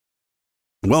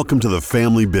Welcome to the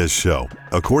Family Biz Show.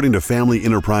 According to Family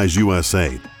Enterprise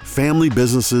USA, family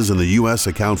businesses in the U.S.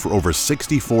 account for over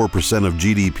 64% of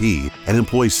GDP and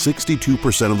employ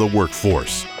 62% of the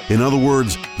workforce. In other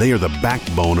words, they are the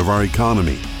backbone of our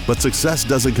economy. But success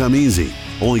doesn't come easy.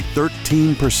 Only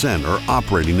 13% are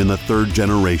operating in the third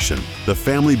generation. The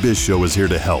Family Biz Show is here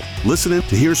to help. Listen in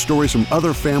to hear stories from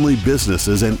other family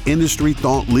businesses and industry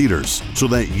thought leaders so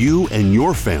that you and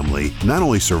your family not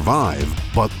only survive,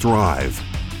 but thrive.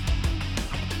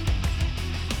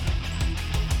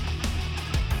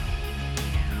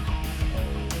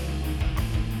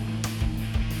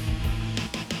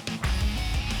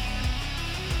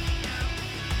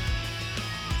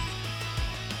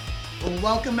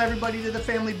 Welcome everybody to the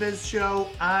Family Biz Show.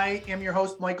 I am your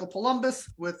host, Michael Columbus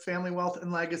with Family Wealth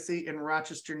and Legacy in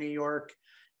Rochester, New York.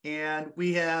 And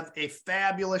we have a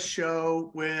fabulous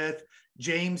show with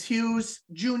James Hughes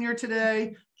Jr.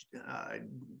 today.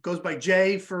 Goes by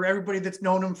Jay for everybody that's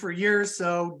known him for years.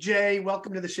 So Jay,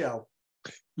 welcome to the show.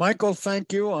 Michael,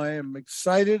 thank you. I am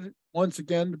excited once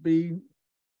again to be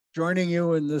joining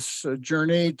you in this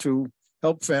journey to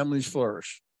help families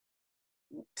flourish.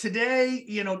 Today,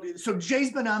 so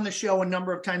Jay's been on the show a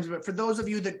number of times, but for those of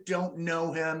you that don't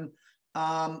know him,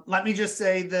 let me just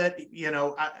say that,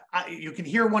 you can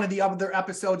hear one of the other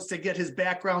episodes to get his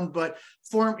background, but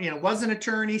was an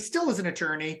attorney, still is an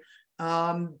attorney,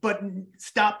 but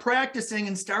stopped practicing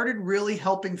and started really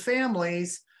helping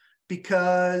families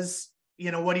because,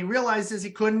 what he realized is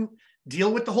he couldn't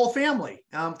deal with the whole family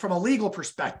from a legal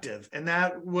perspective. And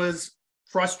that was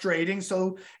frustrating.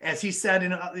 So as he said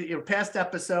in past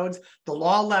episodes, the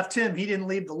law left him. He didn't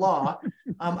leave the law.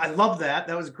 I love that.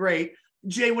 That was great.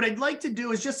 Jay, what I'd like to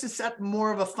do is just to set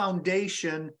more of a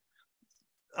foundation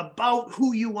about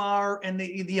who you are and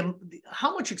the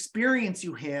how much experience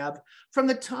you have from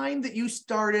the time that you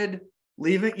started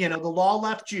leaving, the law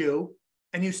left you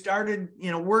and you started,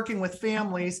 working with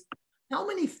families. How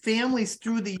many families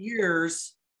through the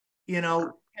years,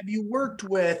 have you worked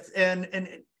with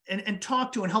and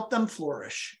talk to and help them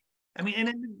flourish? I mean, and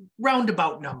in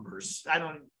roundabout numbers.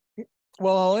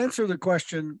 Well, I'll answer the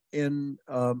question in,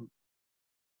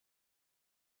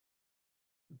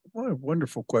 what a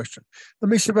wonderful question. Let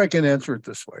me see if I can answer it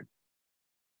this way.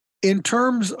 In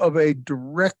terms of a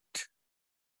direct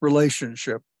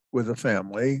relationship with a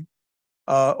family,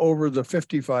 over the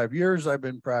 55 years I've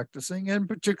been practicing, and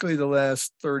particularly the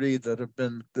last 30 that have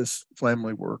been this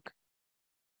family work,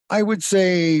 I would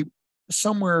say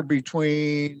somewhere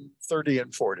between 30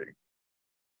 and 40,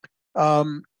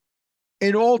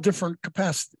 in all different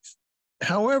capacities.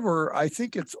 However, I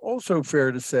think it's also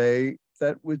fair to say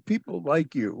that with people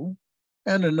like you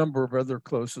and a number of other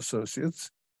close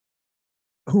associates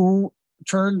who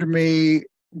turned to me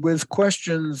with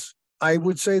questions, I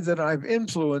would say that I've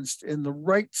influenced in the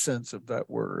right sense of that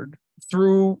word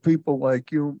through people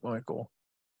like you, Michael,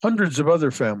 hundreds of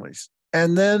other families.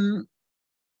 And then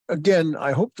again,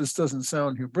 I hope this doesn't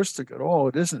sound hubristic at all.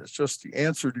 It isn't. It's just the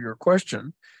answer to your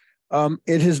question.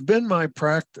 It has been my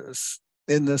practice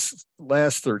in this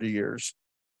last 30 years,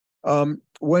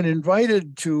 when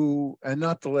invited to, and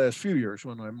not the last few years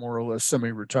when I'm more or less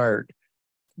semi-retired,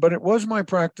 but it was my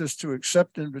practice to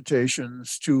accept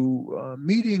invitations to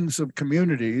meetings of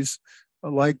communities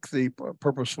like the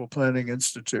Purposeful Planning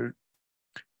Institute,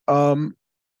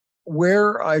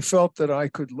 where I felt that I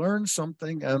could learn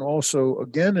something and also,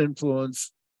 again,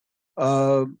 influence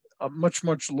a much,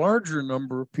 much larger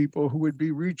number of people who would be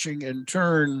reaching in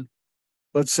turn,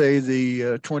 let's say,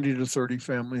 the 20 to 30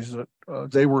 families that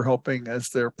they were helping as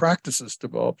their practices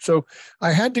developed. So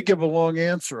I had to give a long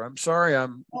answer. I'm sorry,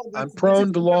 I'm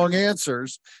prone to long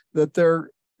answers,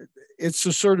 it's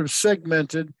a sort of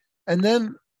segmented. And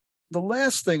then the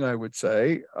last thing I would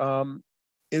say,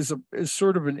 is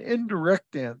sort of an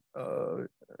indirect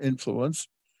influence,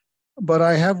 but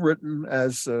I have written,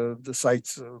 as the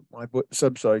sites, my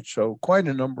subsites show, quite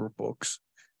a number of books,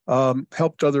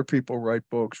 helped other people write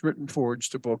books, written forwards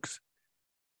to books,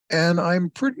 and I'm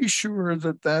pretty sure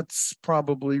that that's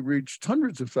probably reached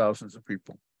hundreds of thousands of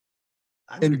people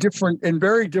in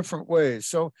very different ways.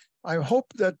 So I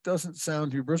hope that doesn't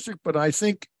sound hubristic, but I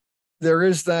think there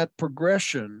is that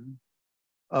progression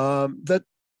that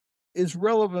is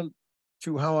relevant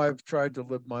to how I've tried to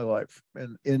live my life,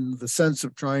 and in the sense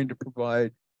of trying to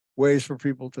provide ways for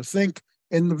people to think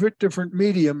in the different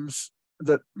mediums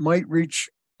that might reach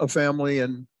a family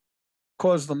and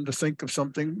cause them to think of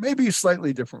something maybe a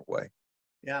slightly different way.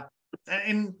 Yeah.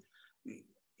 And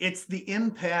it's the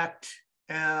impact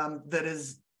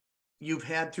you've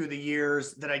had through the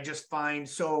years that I just find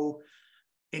so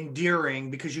endearing,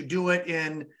 because you do it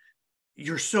in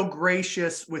you're so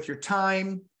gracious with your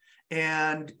time,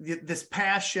 and this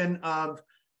passion of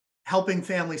helping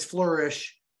families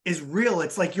flourish is real.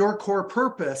 It's like your core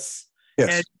purpose.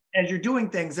 Yes. As you're doing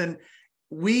things. And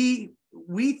we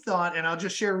thought, and I'll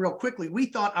just share real quickly, we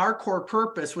thought our core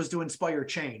purpose was to inspire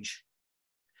change.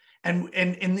 And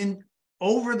then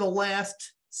over the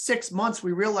last 6 months,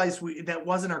 we realized that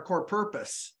wasn't our core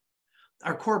purpose.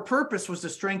 Our core purpose was to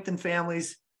strengthen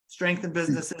families, strengthen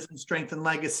businesses, and strengthen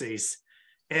legacies.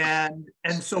 And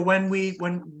so when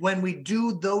we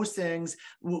do those things,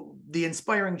 the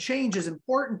inspiring change is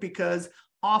important, because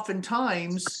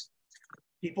oftentimes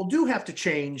people do have to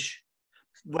change.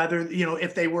 Whether,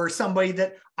 if they were somebody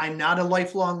that, I'm not a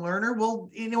lifelong learner, well,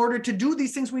 in order to do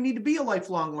these things, we need to be a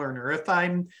lifelong learner. If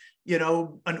I'm,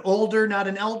 an older, not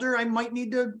an elder, I might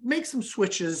need to make some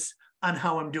switches on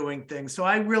how I'm doing things. So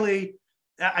I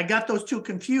got those two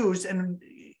confused, and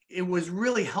it was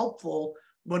really helpful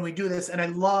when we do this. And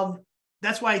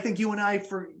that's why I think you and I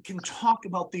can talk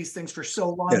about these things for so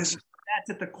long. Yes. That's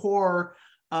at the core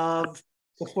of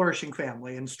the flourishing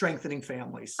family and strengthening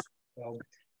families. So.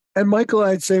 And Michael,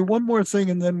 I'd say one more thing,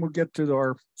 and then we'll get to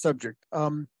our subject.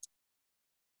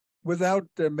 Without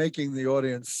making the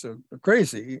audience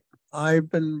crazy, I've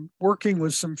been working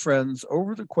with some friends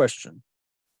over the question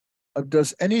of,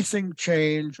 does anything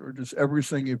change or does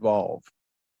everything evolve?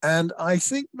 And I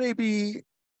think maybe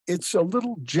it's a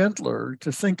little gentler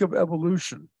to think of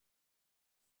evolution.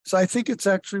 So I think it's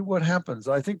actually what happens.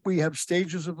 I think we have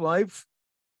stages of life.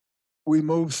 We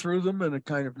move through them in a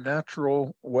kind of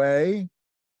natural way,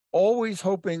 always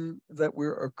hoping that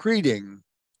we're accreting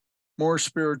more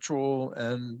spiritual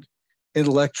and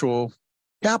intellectual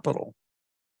capital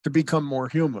to become more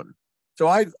human. So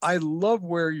I love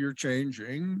where you're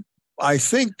changing. I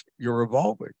think you're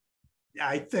evolving.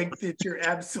 I think that you're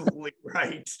absolutely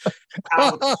right.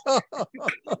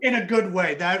 In a good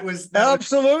way. That was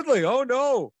absolutely. Oh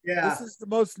no. Yeah. This is the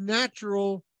most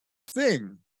natural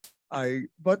thing.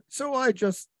 So I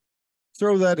just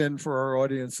throw that in for our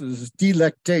audience's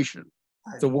delectation.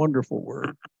 It's a wonderful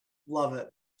word. Love it.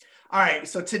 All right.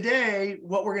 So today,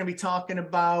 what we're going to be talking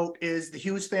about is the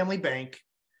Hughes Family Bank.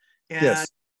 And yes.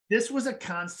 This was a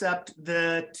concept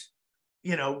that,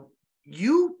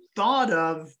 you thought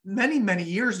of many, many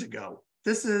years ago.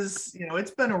 This is,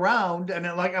 it's been around. And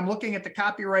I'm looking at the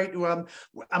copyright.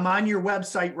 I'm on your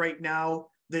website right now,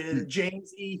 the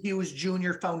James E. Hughes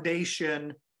Jr.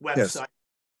 Foundation website.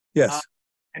 Yes.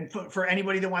 And for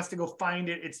anybody that wants to go find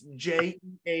it, it's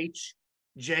jehjf.org.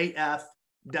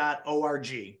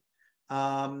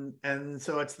 And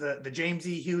so it's the James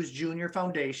E. Hughes Jr.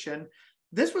 Foundation.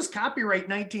 This was copyright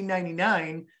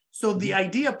 1999. So the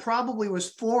idea probably was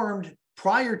formed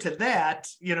prior to that.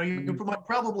 You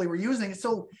probably were using it.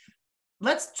 So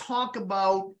let's talk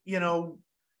about, you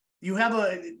have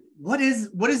what is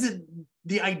it,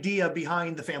 the idea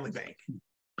behind the family bank?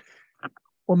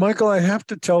 Well, Michael, I have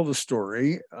to tell the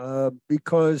story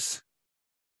because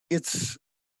it's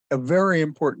a very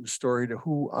important story to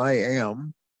who I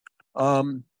am.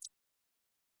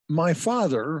 My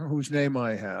father, whose name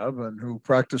I have and who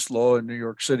practiced law in New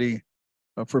York City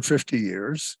for 50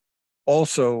 years,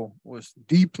 also was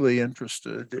deeply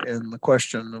interested in the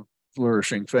question of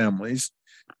flourishing families,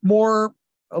 a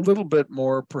little bit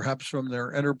more perhaps from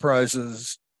their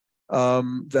enterprises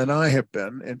than I have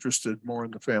been interested more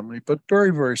in the family, but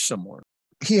very, very similar.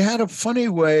 He had a funny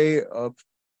way of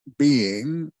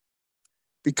being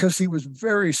because he was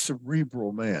very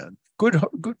cerebral man, good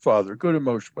father, good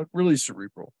emotion, but really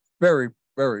cerebral, very,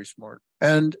 very smart.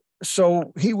 And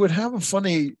so he would have a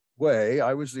funny way.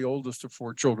 I was the oldest of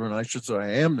 4 children. I should say I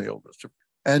am the oldest.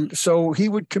 And so he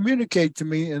would communicate to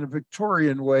me in a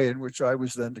Victorian way in which I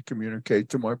was then to communicate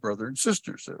to my brother and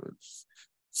sisters.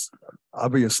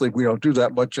 Obviously, we don't do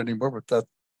that much anymore, but that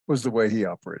was the way he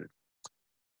operated.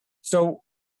 So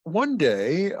one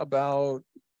day, about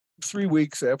 3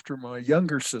 weeks after my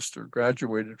younger sister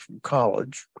graduated from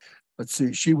college, let's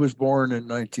see, she was born in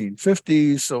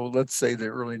 1950, so let's say the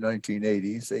early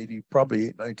 1980s, probably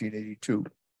 1982.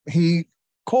 He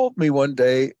called me one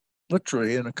day,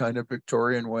 literally in a kind of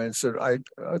Victorian way, and said, I'd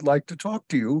like to talk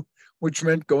to you, which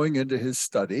meant going into his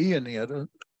study, and he had a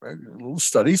little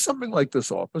study, something like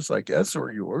this office, I guess,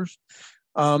 or yours.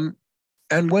 And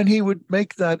when he would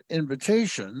make that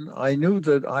invitation, I knew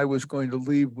that I was going to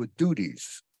leave with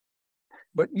duties,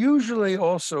 but usually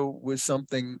also with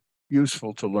something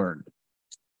useful to learn.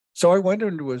 So I went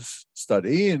into his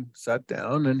study and sat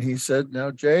down, and he said,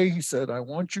 now, Jay, he said, I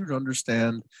want you to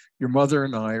understand your mother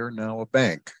and I are now a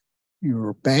bank.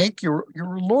 You're a bank? You're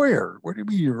a lawyer. What do you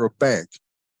mean you're a bank?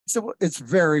 So it's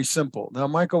very simple. Now,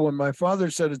 Michael, when my father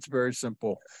said it's very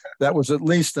simple, that was at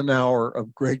least an hour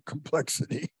of great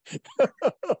complexity.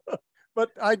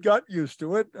 But I got used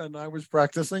to it, and I was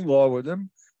practicing law with him.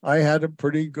 I had a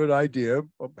pretty good idea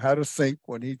of how to think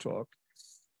when he talked.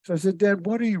 So I said, Dad,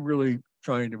 what are you really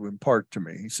trying to impart to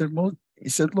me? He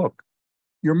said, look,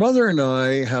 your mother and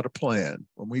I had a plan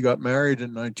when we got married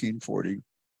in 1940,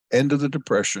 end of the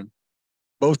Depression,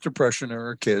 both Depression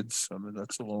era kids. I mean,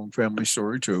 that's a long family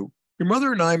story too. Your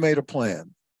mother and I made a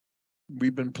plan.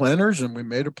 We've been planners, and we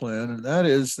made a plan, and that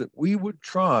is that we would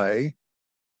try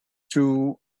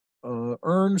to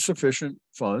earn sufficient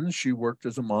funds. She worked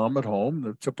as a mom at home,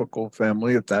 the typical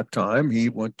family at that time. He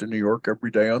went to New York every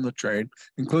day on the train,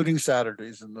 including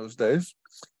Saturdays in those days.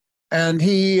 And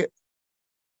he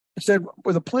said,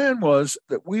 well, the plan was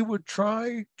that we would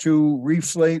try to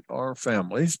reflate our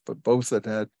families, but both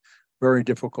had very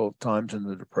difficult times in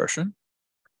the Depression.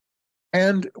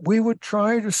 And we would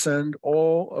try to send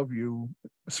all of you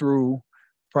through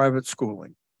private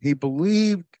schooling. He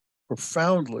believed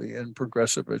profoundly in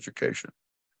progressive education,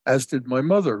 as did my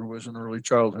mother, who was an early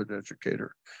childhood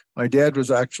educator. My dad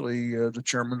was actually the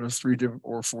chairman of 3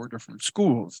 or 4 different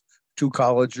schools, 2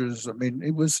 colleges. I mean,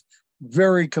 he was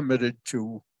very committed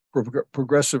to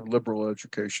progressive liberal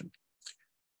education.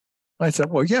 I said,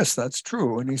 well, yes, that's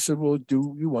true. And he said, well,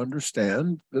 do you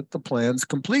understand that the plan's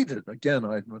completed? Again,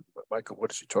 I went, Michael,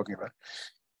 what is he talking about?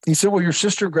 He said, well, your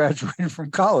sister graduated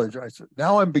from college. I said,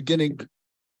 now I'm beginning to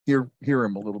hear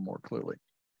him a little more clearly.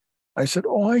 I said,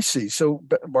 oh, I see. So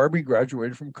Barbie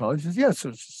graduated from college. He said, yes,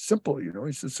 it's simple, you know.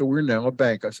 He said, so we're now a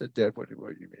bank. I said, Dad, what do you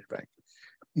mean a bank?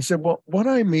 He said, well, what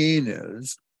I mean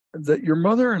is that your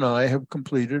mother and I have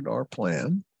completed our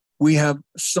plan. We have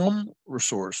some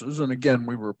resources. And again,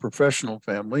 we were a professional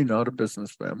family, not a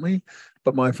business family.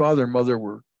 But my father and mother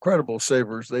were incredible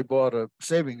savers. They bought a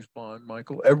savings bond,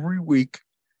 Michael, every week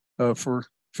for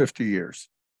 50 years.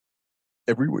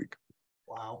 Every week.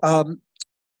 Wow.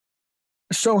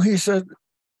 So he said,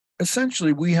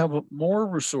 essentially, we have more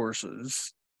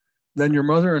resources than your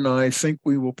mother and I think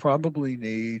we will probably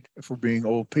need for being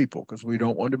old people, because we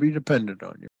don't want to be dependent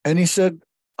on you. And he said,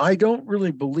 I don't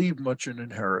really believe much in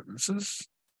inheritances.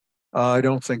 I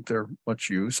don't think they're much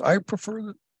use. I prefer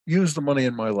to use the money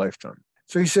in my lifetime.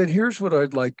 So he said, here's what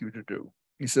I'd like you to do.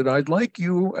 He said, I'd like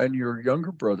you and your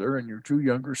younger brother and your 2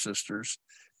 younger sisters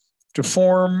to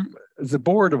form the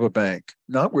board of a bank.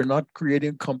 We're not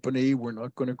creating a company. We're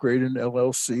not going to create an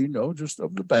LLC. No, just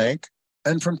of the bank.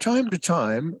 And from time to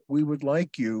time, we would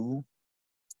like you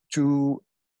to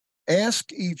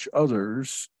ask each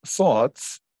other's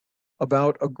thoughts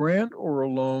about a grant or a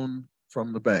loan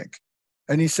from the bank.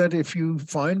 And he said, if you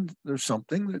find there's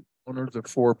something that one of the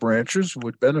 4 branches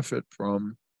would benefit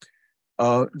from,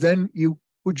 then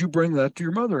would you bring that to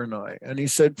your mother and I? And he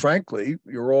said, frankly,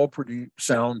 you're all pretty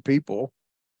sound people.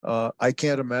 I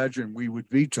can't imagine we would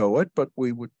veto it, but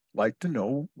we would like to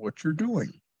know what you're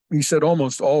doing. He said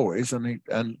almost always,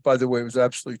 and by the way, it was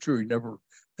absolutely true.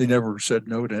 They never said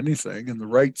no to anything in the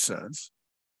right sense.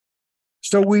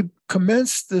 So we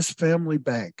commenced this family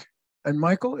bank. And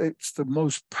Michael, it's the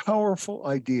most powerful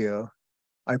idea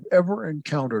I've ever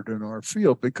encountered in our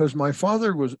field, because my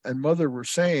father and mother were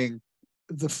saying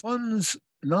the funds,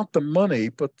 not the money,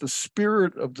 but the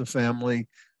spirit of the family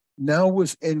now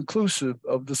was inclusive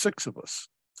of the 6 of us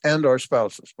and our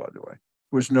spouses, by the way.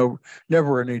 There was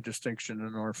never any distinction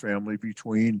in our family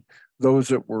between those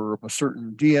that were of a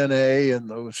certain DNA and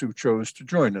those who chose to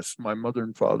join us. My mother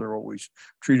and father always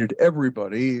treated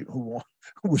everybody who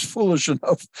was foolish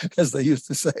enough, as they used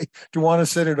to say, to want to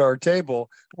sit at our table.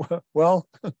 Well,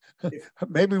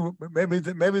 maybe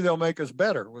they'll make us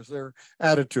better, was their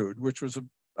attitude, which was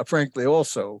frankly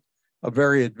also a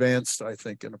very advanced, I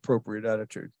think, and appropriate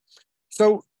attitude.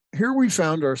 So here we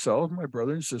found ourselves, my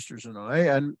brother and sisters and I,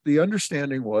 and the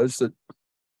understanding was that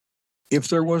if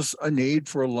there was a need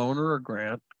for a loan or a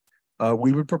grant,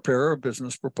 we would prepare a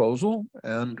business proposal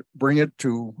and bring it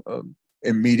to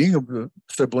a meeting of the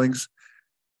siblings.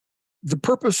 The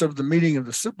purpose of the meeting of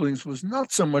the siblings was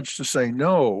not so much to say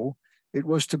no, it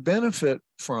was to benefit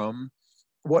from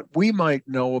what we might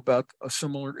know about a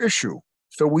similar issue.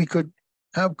 So we could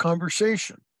have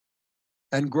conversation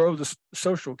and grow the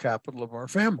social capital of our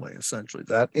family, essentially,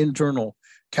 that internal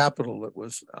capital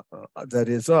that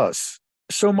is us.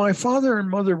 So my father and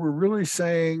mother were really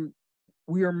saying,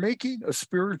 we are making a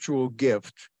spiritual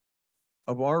gift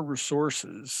of our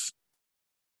resources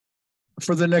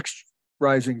for the next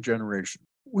rising generation,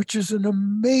 which is an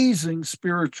amazing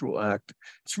spiritual act.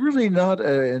 It's really not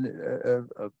a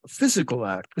physical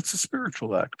act, it's a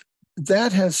spiritual act.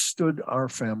 that has stood our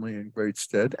family in great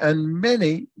stead, and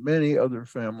many, many other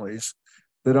families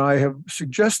that I have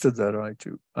suggested that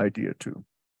idea to.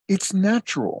 It's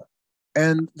natural.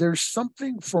 And there's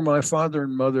something for my father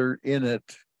and mother in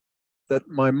it that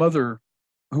my mother,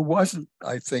 who wasn't,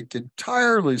 I think,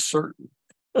 entirely certain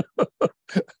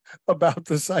about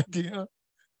this idea.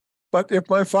 But if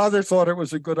my father thought it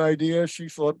was a good idea, she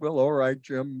thought, well, all right,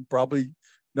 Jim probably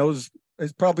knows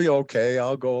it's probably okay.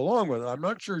 I'll go along with it. I'm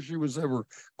not sure she was ever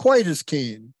quite as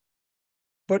keen.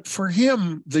 But for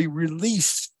him, the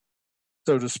release,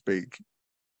 so to speak,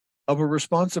 of a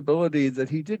responsibility that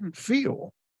he didn't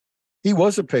feel. He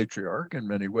was a patriarch in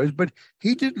many ways, but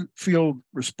he didn't feel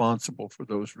responsible for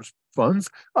those funds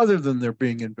other than they're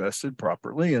being invested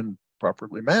properly and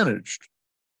properly managed,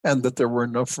 and that there were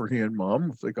enough for he and mom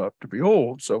if they got to be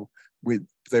old. So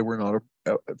they were not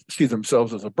see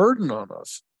themselves as a burden on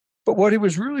us. But what he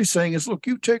was really saying is, look,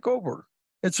 you take over.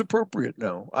 It's appropriate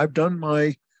now. I've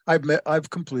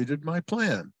completed my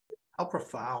plan. How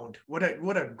profound. What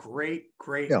a great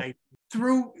Yeah. idea.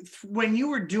 Through when you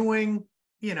were doing,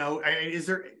 is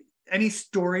there any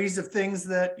stories of things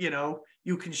that,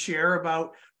 you can share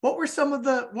about what were some of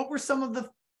the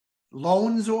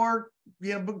loans or,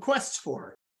 bequests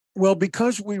for? Well,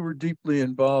 because we were deeply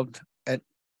involved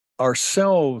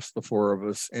ourselves, the four of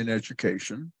us, in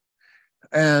education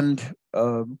and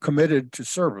committed to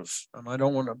service. And I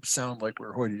don't want to sound like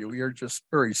we're hoity. We are just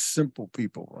very simple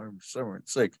people. I'm sorry to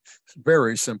say,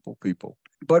 very simple people.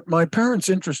 But my parents'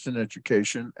 interest in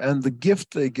education and the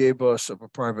gift they gave us of a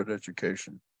private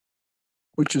education,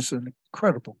 which is an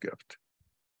incredible gift.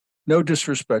 No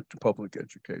disrespect to public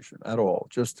education at all,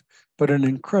 but an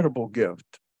incredible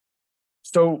gift.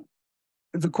 So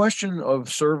the question of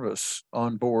service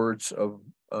on boards of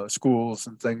schools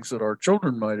and things that our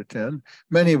children might attend,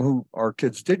 many of whom our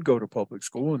kids did go to public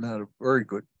school and had a very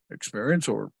good experience,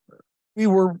 or we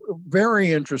were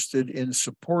very interested in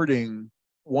supporting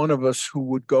one of us who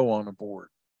would go on a board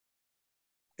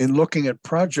in looking at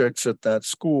projects at that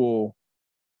school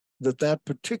that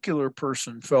particular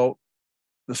person felt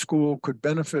the school could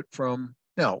benefit from.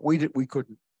 Now, we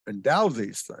couldn't endow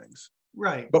these things,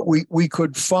 right? But we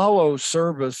could follow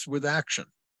service with action.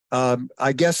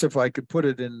 I guess if I could put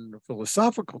it in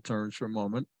philosophical terms for a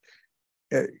moment,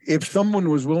 if someone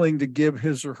was willing to give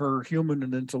his or her human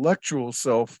and intellectual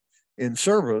self in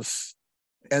service,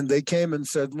 and they came and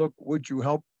said, look, would you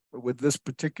help with this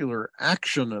particular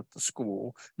action at the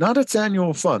school, not its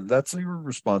annual fund, that's your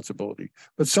responsibility,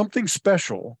 but something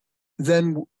special,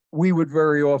 then we would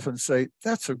very often say,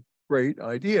 that's a great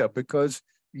idea because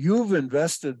you've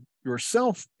invested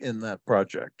yourself in that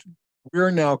project.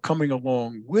 We're now coming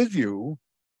along with you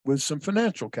with some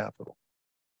financial capital.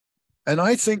 And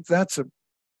I think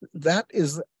that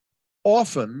is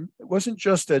often, it wasn't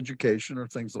just education or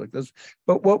things like this,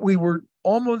 but what we were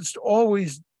almost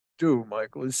always do,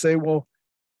 Michael, is say, well,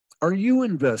 are you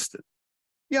invested?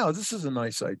 Yeah, this is a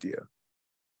nice idea.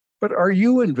 But are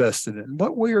you invested in?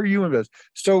 What way are you invested?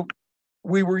 So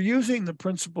we were using the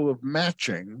principle of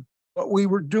matching, but we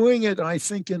were doing it, I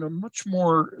think, in a much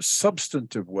more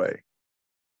substantive way.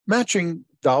 Matching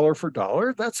dollar for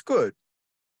dollar, that's good.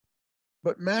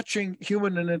 But matching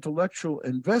human and intellectual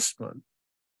investment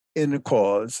in a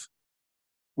cause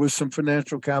with some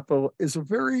financial capital is a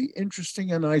very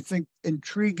interesting and I think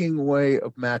intriguing way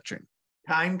of matching.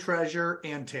 Time, treasure,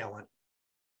 and talent.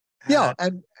 Yeah,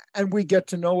 and we get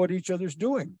to know what each other's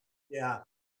doing. Yeah,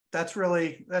 that's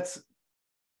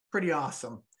pretty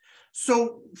awesome.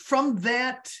 So from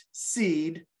that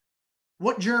seed,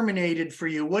 what germinated for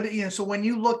you? So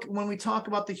when we talk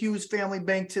about the Hughes Family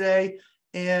Bank today,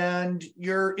 and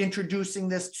you're introducing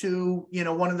this to,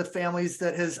 one of the families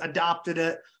that has adopted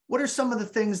it, what are some of the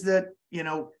things that,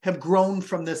 have grown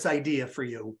from this idea for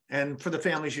you and for the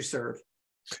families you serve?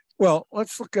 Well,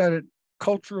 let's look at it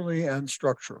culturally and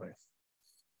structurally.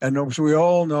 And as we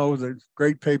all know, the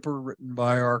great paper written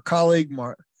by our colleague,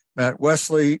 Matt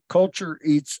Wesley, Culture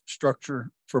Eats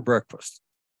Structure for Breakfast.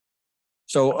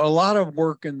 So a lot of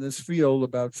work in this field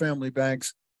about family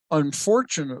banks,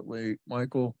 unfortunately,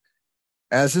 Michael,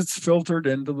 as it's filtered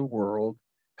into the world,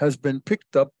 has been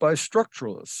picked up by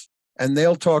structuralists. And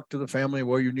they'll talk to the family,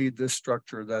 well, you need this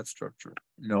structure, that structure.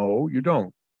 No, you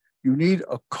don't. You need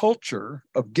a culture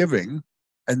of giving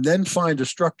and then find a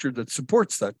structure that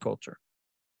supports that culture.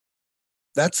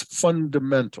 That's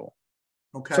fundamental.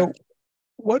 Okay. So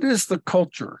what is the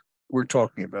culture we're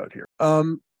talking about here?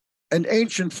 An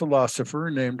ancient philosopher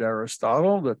named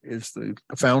Aristotle, that is the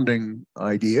founding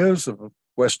ideas of the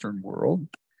Western world.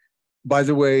 By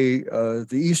the way, the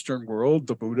Eastern world,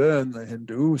 the Buddha and the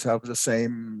Hindus have the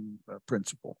same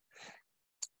principle.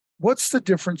 what's the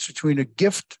difference between a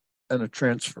gift and a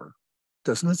transfer?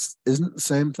 Isn't it the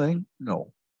same thing?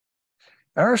 No.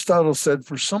 Aristotle said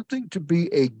for something to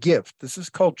be a gift, this is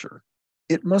culture,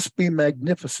 it must be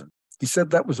magnificent. He said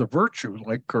that was a virtue,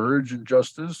 like courage and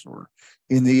justice, or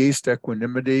in the East,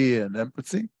 equanimity and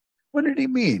empathy. What did he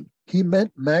mean? He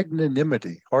meant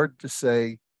magnanimity, hard to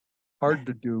say, hard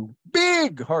to do,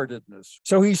 big-heartedness.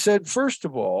 So he said, first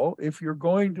of all, if you're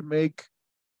going to make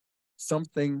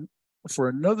something for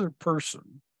another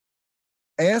person,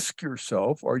 ask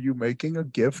yourself, are you making a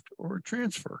gift or a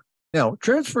transfer? Now,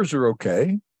 transfers are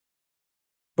okay,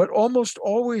 but almost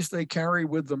always they carry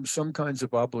with them some kinds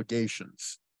of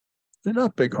obligations. They're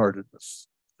not big-heartedness.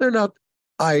 They're not,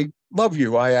 I love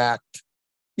you, I act.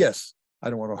 Yes, I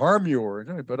don't want to harm you or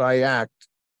anything, but I act.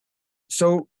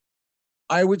 So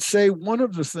I would say one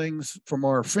of the things from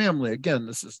our family, again,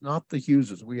 this is not the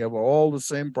Hugheses. We have all the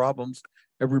same problems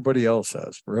everybody else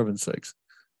has, for heaven's sakes.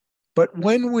 But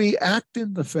when we act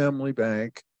in the family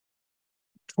bank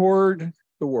toward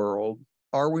the world,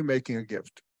 are we making a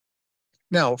gift?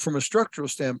 Now, from a structural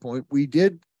standpoint,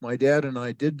 my dad and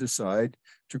I did decide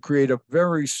to create a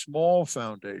very small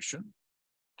foundation.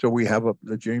 So we have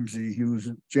the James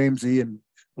E. and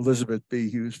Elizabeth B.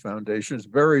 Hughes Foundation. It's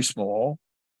very small,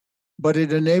 but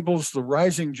it enables the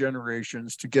rising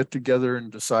generations to get together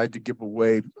and decide to give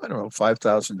away, I don't know,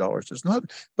 $5,000. It's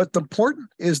not, but the important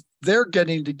is they're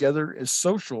getting together is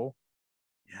social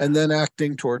and then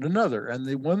acting toward another. And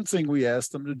the one thing we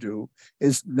ask them to do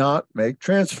is not make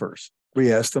transfers.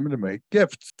 We ask them to make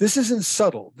gifts. This isn't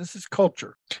subtle. This is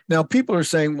culture. Now, people are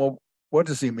saying, well, what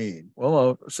does he mean? Well,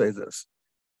 I'll say this.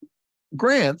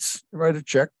 Grants, write a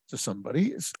check to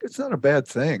somebody, it's not a bad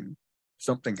thing.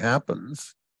 Something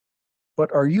happens.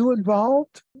 But are you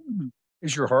involved?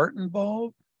 Is your heart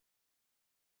involved?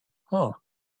 Huh.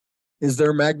 Is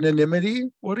there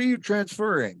magnanimity? What are you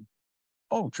transferring?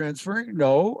 Oh, transferring?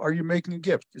 No. Are you making a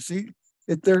gift? You see,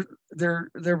 they're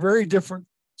very different.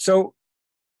 So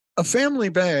a family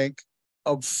bank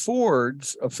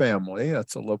affords a family,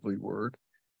 that's a lovely word,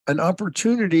 an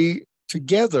opportunity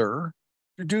together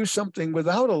to do something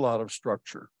without a lot of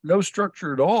structure. No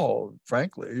structure at all,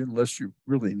 frankly, unless you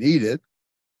really need it,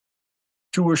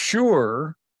 to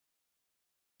assure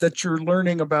that you're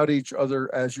learning about each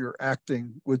other as you're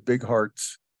acting with big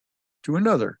hearts to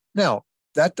another. Now,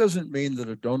 that doesn't mean that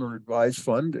a donor-advised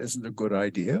fund isn't a good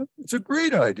idea. It's a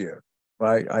great idea.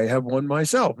 I have one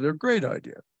myself. They're a great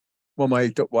idea. Well,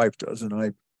 my wife does, and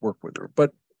I work with her.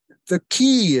 But the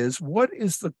key is, what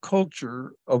is the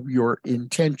culture of your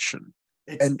intention?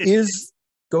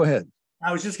 Go ahead.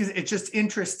 I was just going to say, it's just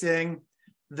interesting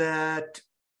that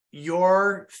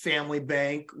your family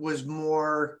bank was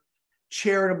more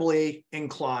charitably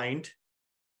inclined,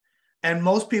 and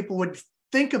most people would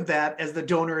think of that as the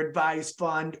donor advised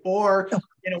fund. Or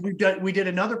we did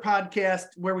another podcast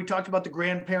where we talked about the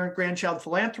grandchild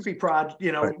philanthropy project.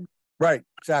 Right,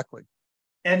 exactly.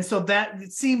 And so that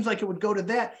it seems like it would go to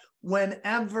that.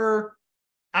 Whenever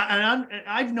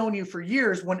I've known you for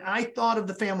years, when I thought of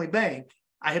the family bank,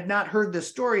 I had not heard this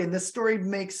story, and this story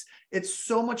makes it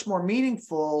so much more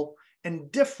meaningful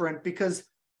and different, because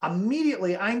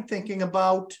immediately I'm thinking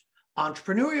about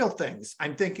entrepreneurial things.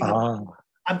 I'm thinking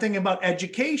about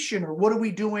education, or what are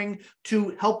we doing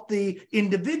to help the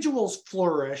individuals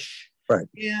flourish. Right.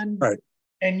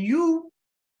 And you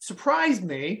surprised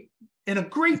me in a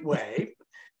great way.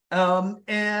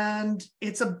 And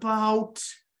it's about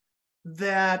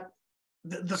that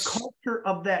the culture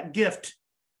of that gift,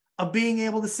 of being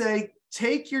able to say,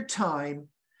 take your time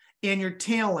and your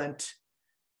talent,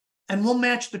 and we'll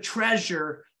match the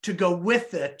treasure to go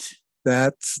with it.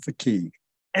 That's the key.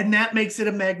 And that makes it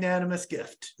a magnanimous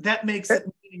gift. That makes it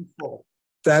meaningful.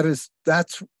 That's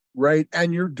right.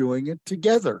 And you're doing it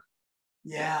together.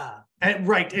 Yeah. And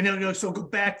right. And so go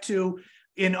back to,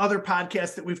 in other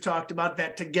podcasts that we've talked about,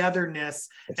 that togetherness,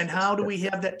 and how do we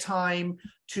have that time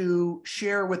to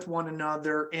share with one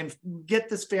another and get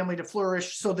this family to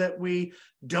flourish, so that we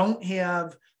don't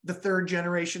have the third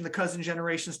generation, the cousin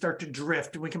generation, start to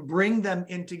drift. We can bring them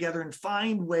in together and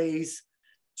find ways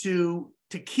to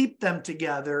keep them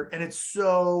together. And it's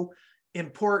so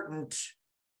important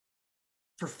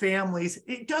for families.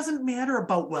 It doesn't matter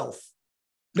about wealth.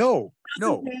 No. It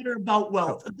doesn't matter about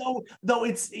wealth. No. Though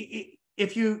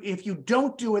if you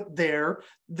don't do it there,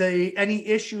 any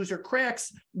issues or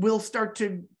cracks will start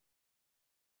to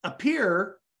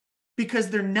appear, because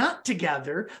they're not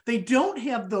together. They don't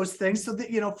have those things. So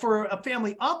that, for a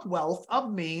family of wealth,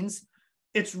 of means,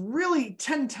 it's really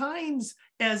 10 times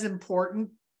as important.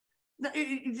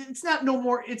 It's not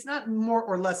more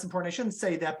or less important. I shouldn't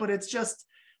say that, but it's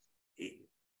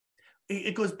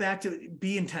it goes back to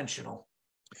be intentional.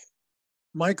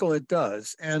 Michael, it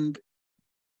does. And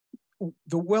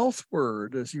the wealth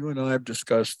word, as you and I have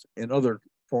discussed in other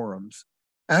forums,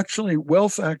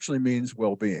 wealth actually means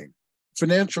well-being.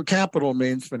 Financial capital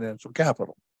means financial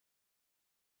capital.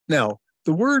 Now,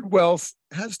 the word wealth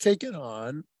has taken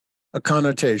on a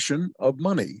connotation of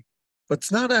money, but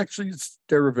it's not actually its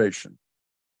derivation.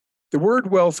 The word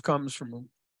wealth comes from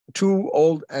two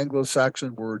old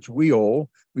Anglo-Saxon words, weal.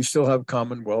 We still have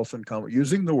commonwealth and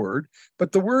using the word,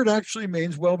 but the word actually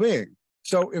means well-being.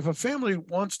 So if a family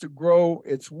wants to grow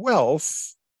its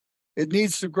wealth, it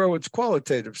needs to grow its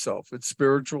qualitative self, its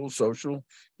spiritual, social,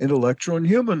 intellectual, and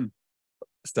human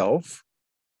self,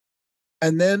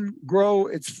 and then grow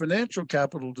its financial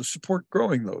capital to support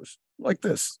growing those, like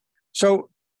this. So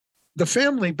the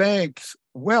family bank's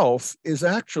wealth is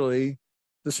actually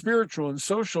the spiritual and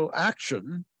social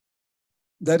action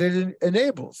that it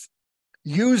enables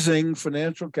using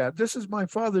financial capital. This is my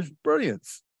father's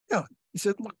brilliance. Yeah, he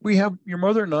said, look, your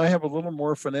mother and I have a little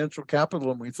more financial capital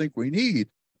than we think we need,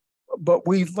 but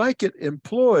we like it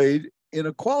employed in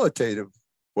a qualitative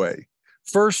way.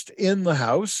 First in the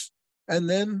house and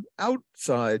then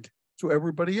outside to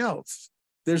everybody else.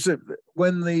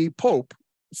 When the Pope,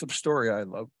 it's a story I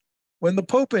love, when the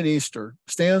Pope in Easter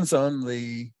stands on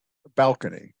the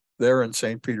balcony there in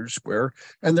St. Peter's Square,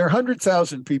 and there are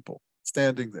 100,000 people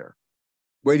standing there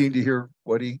waiting to hear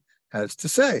what he has to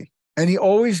say. And he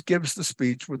always gives the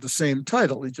speech with the same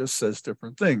title. He just says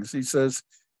different things. He says,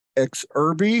 ex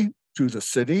urbi to the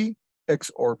city,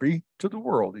 ex orbi to the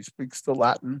world. He speaks the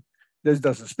Latin. He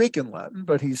doesn't speak in Latin,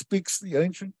 but he speaks the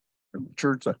ancient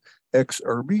church, ex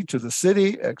urbi to the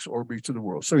city, ex orbi to the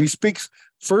world. So he speaks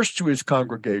first to his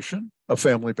congregation, a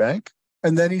family bank,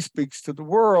 and then he speaks to the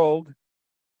world.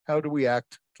 How do we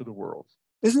act to the world?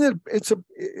 Isn't it?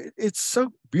 It's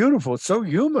so beautiful. It's so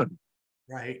human.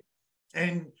 Right.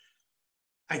 And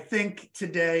I think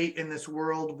today in this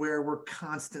world where we're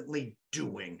constantly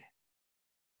doing,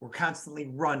 we're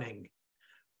constantly running,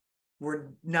 we're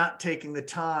not taking the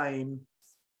time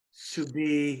to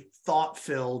be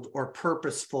thought-filled or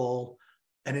purposeful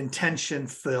and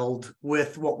intention-filled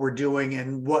with what we're doing.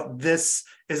 And what this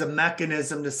is a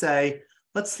mechanism to say,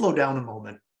 let's slow down a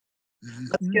moment.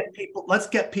 Let's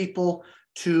get people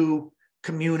to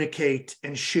communicate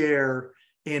and share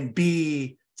and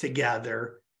be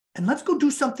together, and let's go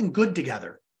do something good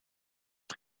together.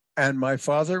 And my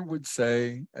father would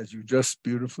say, as you just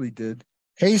beautifully did,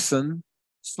 hasten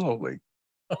slowly.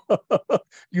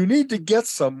 You need to get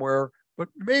somewhere, but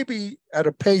maybe at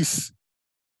a pace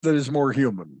that is more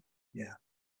human. Yeah.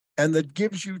 And that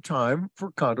gives you time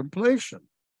for contemplation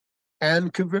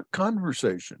and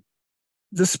conversation.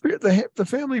 The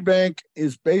family bank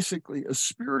is basically a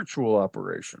spiritual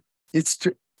operation. It's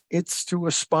to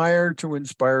aspire, to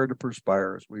inspire, to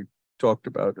perspire, as we talked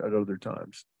about at other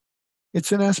times.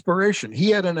 It's an aspiration. He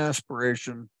had an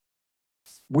aspiration.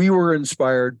 We were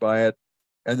inspired by it,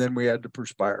 and then we had to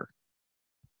perspire.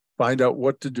 Find out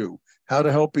what to do, how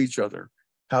to help each other,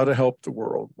 how to help the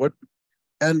world.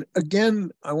 And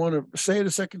again, I want to say it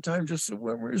a second time, just so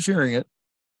when we're hearing it.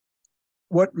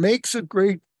 What makes a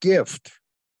great gift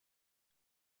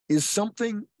is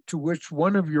something to which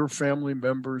one of your family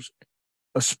members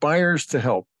aspires to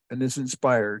help and is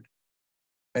inspired,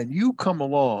 and you come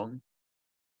along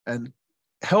and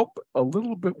help a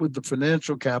little bit with the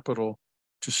financial capital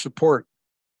to support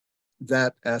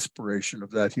that aspiration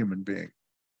of that human being.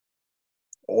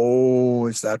 Oh,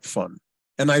 is that fun?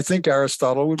 And I think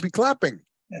Aristotle would be clapping.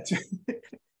 That's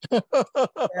right.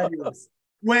 Fabulous.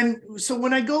 When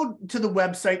I go to the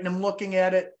website and I'm looking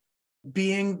at it,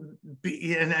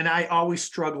 and I always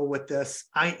struggle with this.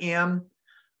 I am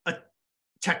a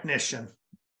technician,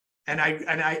 and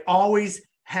I always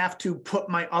have to put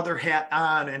my other hat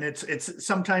on, and it's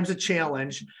sometimes a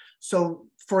challenge. So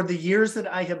for the years that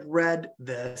I have read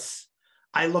this,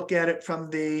 I look at it from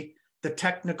the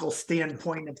technical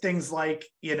standpoint of things like,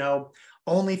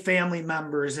 only family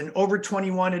members and over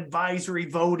 21 advisory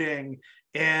voting,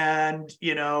 and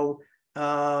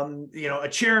a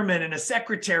chairman and a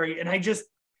secretary. And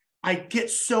I get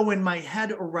so in my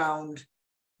head around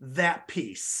that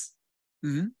piece.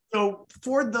 Mm-hmm. So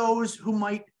for those who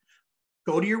might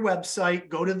go to your website,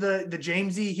 go to the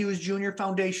James E. Hughes Jr.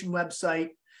 Foundation website,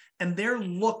 and they're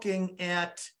looking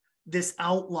at this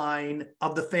outline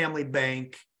of the family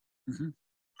bank. Mm-hmm.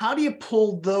 How do you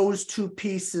pull those two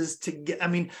pieces together? I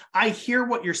mean, I hear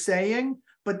what you're saying,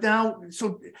 but now,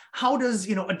 so how does,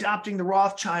 adopting the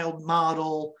Rothschild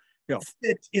model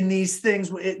fit in these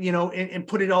things, and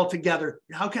put it all together?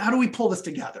 How do we pull this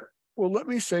together? Well, let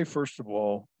me say, first of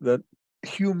all, that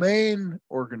humane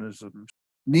organisms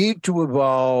need to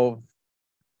evolve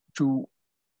to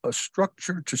a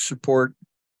structure to support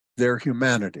their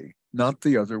humanity, not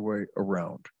the other way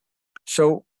around.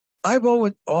 So I've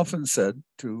often said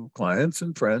to clients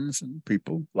and friends and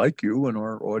people like you and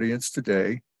our audience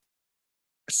today,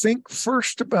 think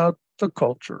first about the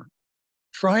culture,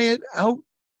 try it out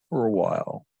for a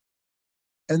while,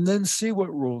 and then see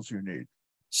what rules you need,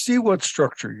 see what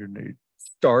structure you need.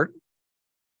 Start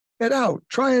it out,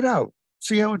 try it out,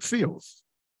 see how it feels,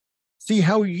 see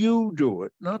how you do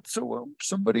it, not so well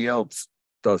somebody else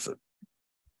does it.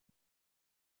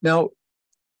 Now,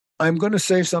 I'm going to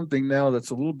say something now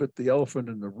that's a little bit the elephant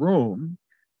in the room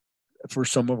for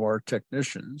some of our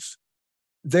technicians.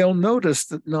 They'll notice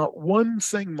that not one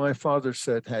thing my father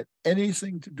said had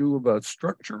anything to do about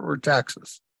structure or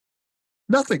taxes.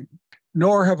 Nothing.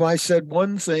 Nor have I said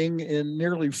one thing in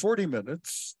nearly 40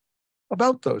 minutes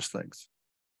about those things.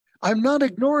 I'm not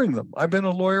ignoring them. I've been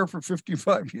a lawyer for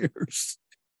 55 years.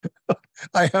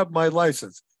 I have my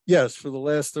license. Yes, for the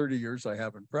last 30 years I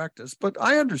haven't practiced, but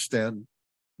I understand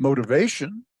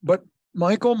motivation. But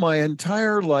Michael, my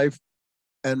entire life,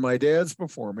 and my dad's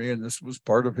before me, and this was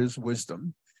part of his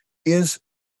wisdom, is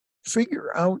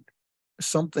figure out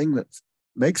something that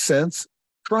makes sense,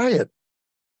 try it,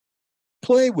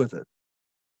 play with it.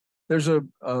 There's a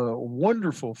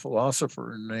wonderful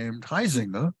philosopher named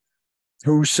Huizinga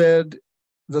who said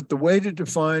that the way to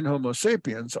define Homo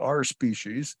sapiens, our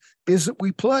species, is that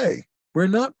we play. We're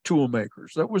not tool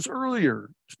makers. That was earlier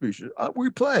species. We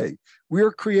play. We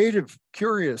are creative,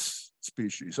 curious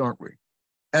species, aren't we?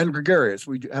 And gregarious.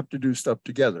 We have to do stuff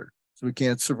together. So we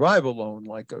can't survive alone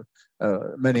like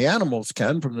many animals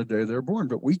can from the day they're born,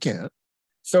 but we can't.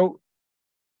 So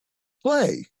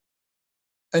play.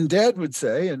 And Dad would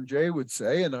say, and Jay would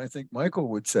say, and I think Michael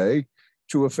would say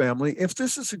to a family, if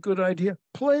this is a good idea,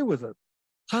 play with it.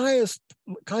 Highest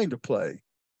kind of play.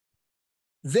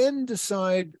 Then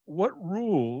decide what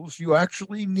rules you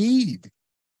actually need.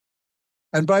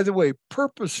 And by the way,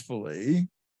 purposefully,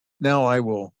 now I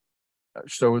will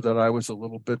show that I was a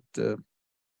little bit,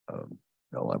 I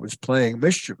was playing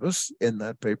mischievous in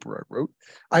that paper I wrote.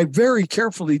 I very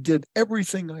carefully did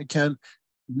everything I can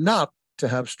not to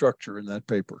have structure in that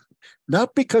paper,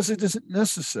 not because it isn't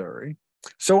necessary.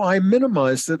 So I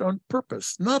minimized it on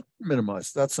purpose, not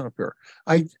minimized, that's not fair.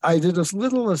 I did as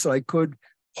little as I could,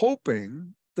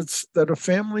 hoping that a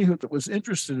family that was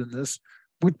interested in this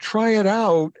would try it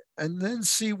out and then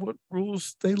see what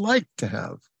rules they like to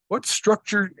have, what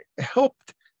structure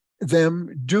helped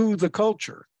them do the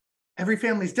culture. Every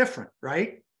family's different,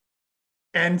 right?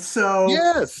 And so,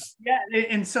 yes. Yeah,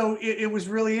 and so it was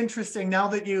really interesting now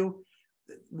that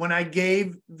when I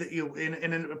gave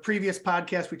in a previous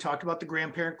podcast, we talked about the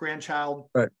grandparent-grandchild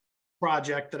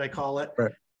project that I call it.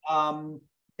 Right.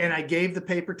 And I gave the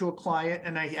paper to a client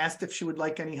and I asked if she would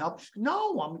like any help. She said,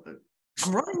 no,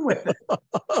 I'm running with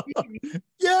it.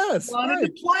 Yes. She wanted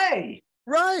to play.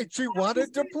 Right. She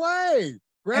wanted to play.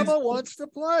 Grandma wants to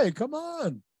play. Come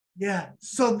on. Yeah.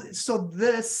 So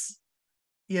this,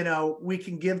 we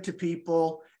can give to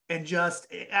people. And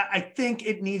I think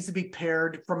it needs to be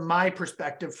paired, from my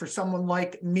perspective, for someone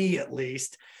like me at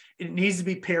least, it needs to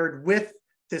be paired with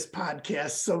this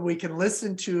podcast so we can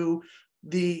listen to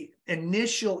the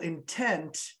initial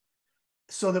intent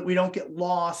so that we don't get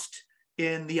lost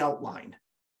in the outline.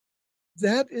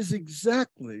 That is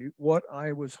exactly what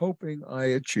I was hoping I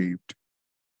achieved.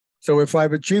 So if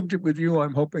I've achieved it with you,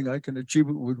 I'm hoping I can achieve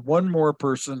it with one more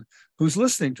person who's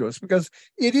listening to us, because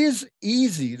it is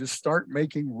easy to start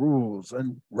making rules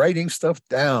and writing stuff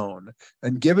down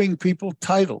and giving people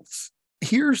titles.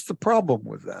 Here's the problem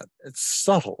with that. It's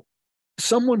subtle.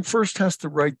 Someone first has to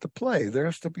write the play. There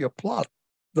has to be a plot.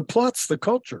 The plot's the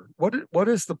culture. What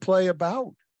is the play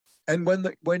about? And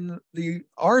when the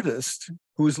artist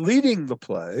who's leading the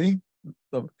play,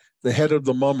 the head of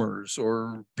the Mummers,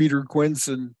 or Peter Quince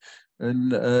and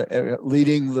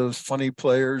leading the funny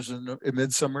players in A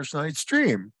Midsummer's Night's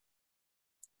Dream,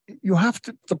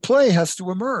 the play has to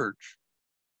emerge.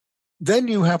 Then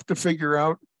you have to figure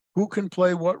out who can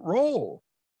play what role.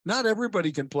 Not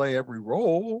everybody can play every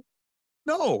role.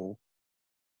 No.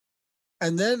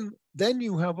 And then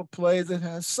you have a play that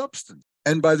has substance.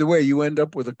 And by the way, you end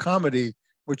up with a comedy,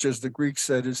 which, as the Greeks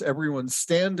said, is everyone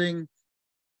standing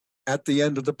at the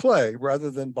end of the play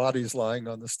rather than bodies lying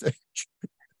on the stage.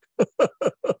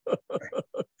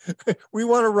 We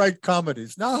want to write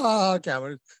comedies,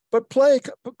 comedies, but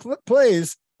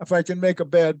plays, if I can make a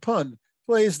bad pun,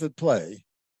 plays that play.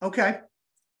 Okay.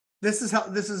 This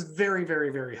is very, very,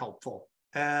 very helpful.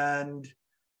 And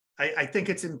I think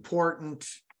it's important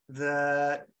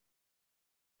that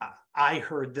I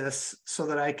heard this so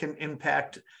that I can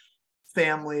impact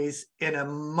families in a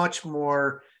much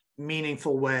more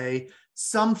meaningful way.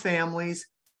 Some families,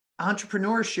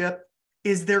 entrepreneurship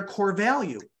is their core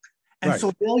value. And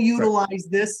so they'll utilize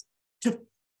this to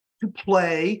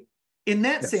play in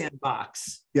that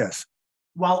sandbox. Yes.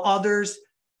 While others,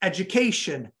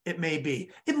 education, it may be.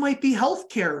 It might be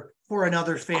healthcare for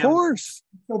another family. Of course.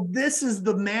 So this is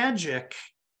the magic.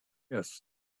 Yes.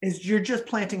 Is you're just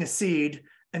planting a seed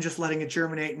and just letting it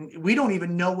germinate. And we don't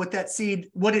even know what that seed,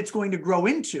 what it's going to grow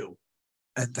into.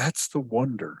 And that's the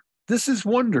wonder. This is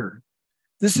wonder.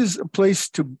 This is a place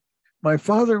to, my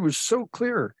father was so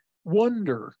clear.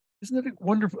 Wonder. Isn't it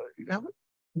wonderful?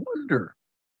 Wonder.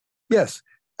 Yes.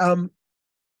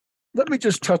 Let me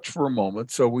just touch for a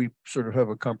moment so we sort of have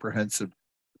a comprehensive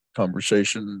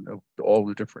conversation of all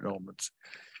the different elements.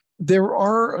 There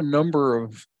are a number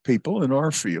of people in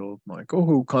our field, Michael,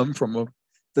 who come from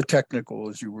the technical,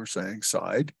 as you were saying,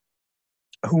 side,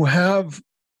 who have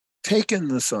taken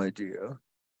this idea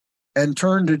and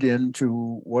turned it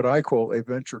into what I call a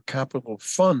venture capital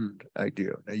fund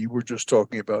idea. Now, you were just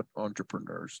talking about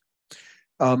entrepreneurs.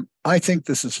 I think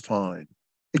this is fine.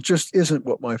 It just isn't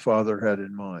what my father had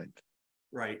in mind.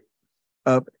 Right.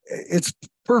 It's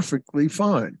perfectly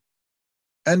fine.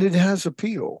 And it has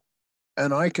appeal.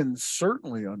 And I can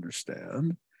certainly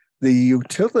understand the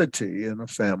utility in a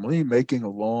family making a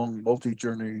long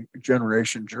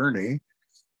multi-generation journey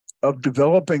of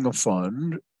developing a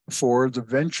fund for the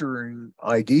venturing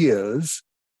ideas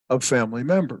of family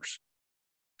members.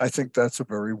 I think that's a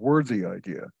very worthy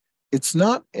idea. It's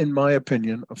not, in my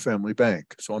opinion, a family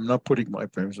bank. So I'm not putting my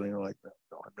family like that.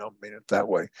 No, I'm not meaning it that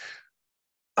way.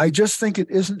 I just think it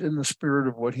isn't in the spirit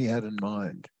of what he had in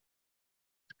mind.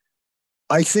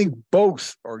 I think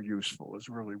both are useful, is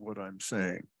really what I'm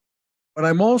saying. What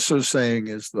I'm also saying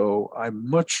is, though,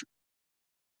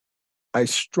 I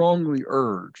strongly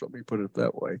urge, let me put it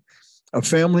that way, a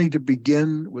family to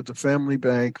begin with a family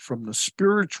bank from the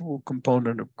spiritual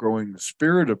component of growing the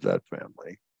spirit of that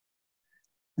family.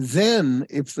 Then,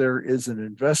 if there is an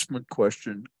investment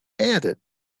question, add it.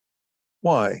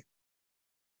 Why?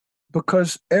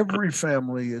 Because every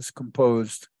family is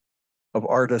composed of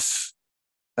artists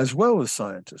as well as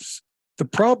scientists. The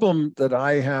problem that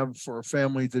I have for a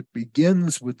family that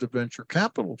begins with the venture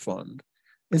capital fund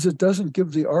is it doesn't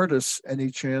give the artists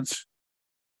any chance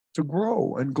to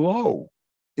grow and glow.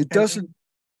 It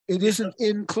isn't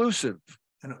inclusive.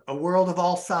 And a world of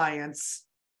all science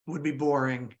would be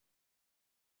boring.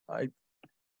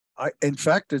 In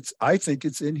fact, I think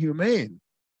it's inhumane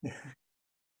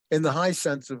in the high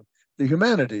sense of the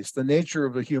humanities, the nature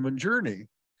of the human journey.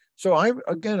 So I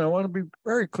want to be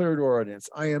very clear to our audience.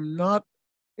 I am not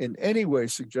in any way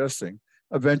suggesting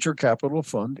a venture capital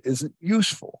fund isn't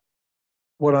useful.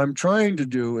 What I'm trying to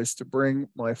do is to bring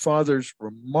my father's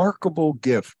remarkable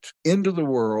gift into the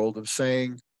world of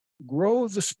saying, grow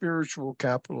the spiritual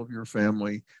capital of your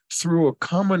family through a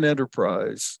common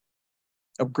enterprise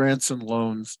of grants and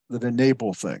loans that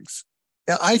enable things.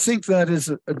 I think that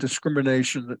is a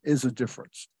discrimination that is a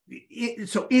difference.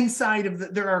 So inside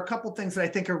of there are a couple things that I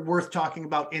think are worth talking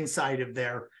about inside of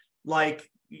there, like,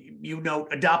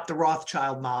 adopt the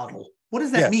Rothschild model. What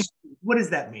does that mean? What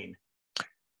does that mean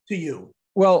to you?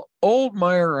 Well, old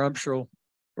Meyer Amschel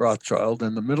Rothschild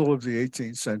in the middle of the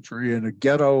 18th century in a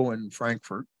ghetto in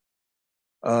Frankfurt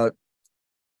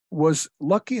was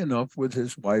lucky enough with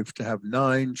his wife to have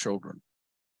 9 children.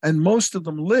 And most of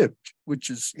them lived, which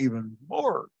is even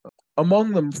more.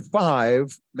 Among them,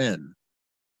 5 men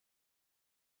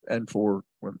and 4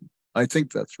 women. I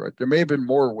think that's right. There may have been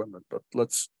more women, but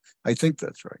I think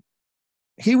that's right.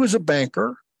 He was a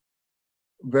banker,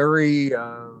 very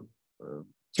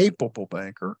capable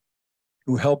banker,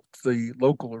 who helped the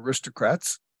local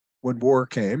aristocrats when war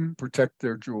came, protect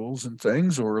their jewels and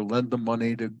things, or lend them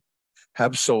money to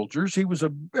have soldiers. He was a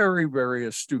very, very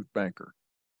astute banker.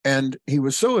 And he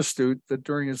was so astute that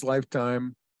during his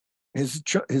lifetime, his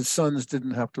sons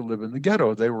didn't have to live in the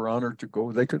ghetto. They were honored to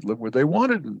go. They could live where they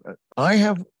wanted. I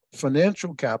have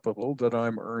financial capital that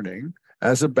I'm earning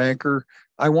as a banker.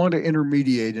 I want to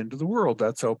intermediate into the world.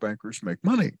 That's how bankers make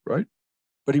money, right?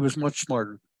 But he was much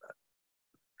smarter than that.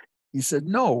 He said,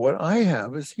 no, what I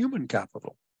have is human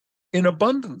capital in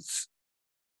abundance.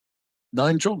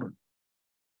 9 children.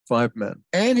 5 men.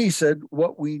 And he said,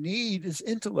 what we need is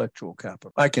intellectual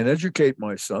capital. I can educate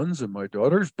my sons and my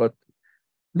daughters, but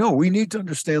no, we need to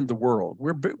understand the world.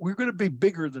 We're going to be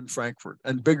bigger than Frankfurt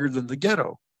and bigger than the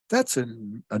ghetto. That's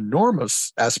an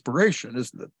enormous aspiration,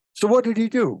 isn't it? So what did he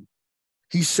do?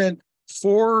 He sent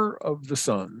 4 of the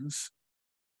sons,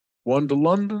 1 to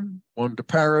London, 1 to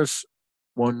Paris,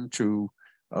 1 to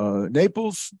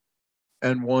Naples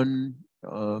and one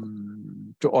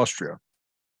to Austria.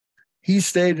 He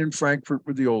stayed in Frankfurt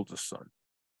with the oldest son.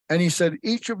 And he said,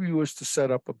 each of you is to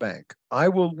set up a bank. I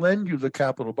will lend you the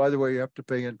capital. By the way, you have to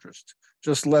pay interest,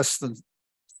 just less than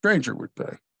stranger would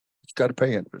pay. It's got to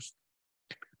pay interest.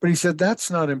 But he said, that's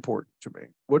not important to me.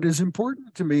 What is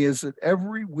important to me is that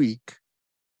every week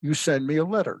you send me a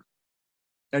letter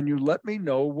and you let me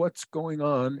know what's going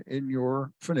on in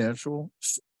your financial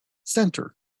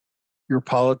center, your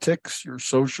politics, your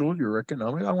social, your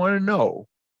economic. I want to know.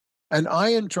 And I,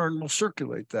 in turn, will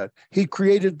circulate that. He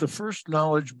created the first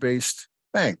knowledge-based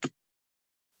bank,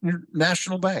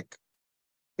 national bank.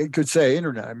 It could say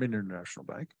international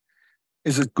bank.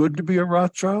 Is it good to be a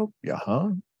Rothschild? Yeah, huh?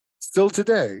 Still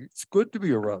today, it's good to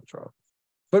be a Rothschild.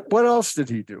 But what else did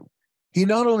he do? He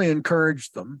not only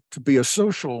encouraged them to be a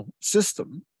social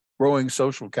system, growing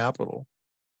social capital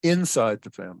inside the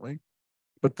family,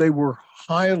 but they were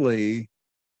highly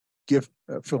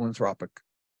philanthropic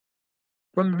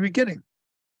from the beginning.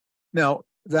 Now,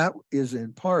 that is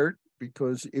in part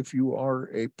because if you are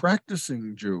a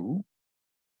practicing Jew,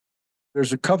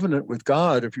 there's a covenant with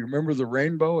God. If you remember the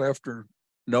rainbow after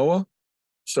Noah,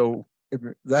 so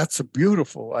that's a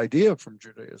beautiful idea from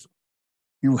Judaism.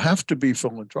 You have to be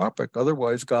philanthropic,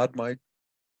 otherwise God might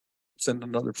send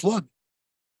another flood.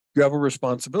 You have a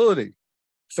responsibility.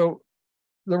 So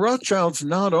the Rothschilds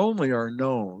not only are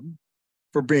known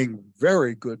for being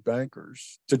very good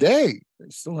bankers today, they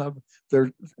still have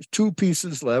their 2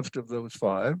 pieces left of those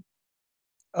 5,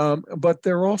 but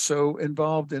they're also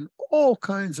involved in all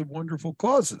kinds of wonderful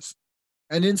causes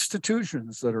and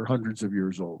institutions that are hundreds of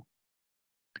years old.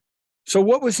 So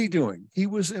what was he doing? He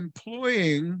was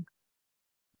employing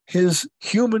his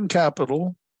human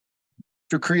capital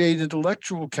to create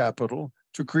intellectual capital,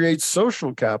 to create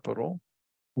social capital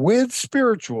with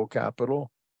spiritual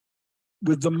capital,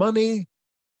 with the money,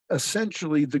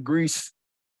 essentially the grease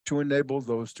to enable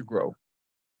those to grow.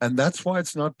 And that's why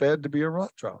it's not bad to be a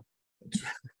Rothschild.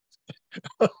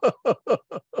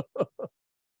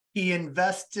 He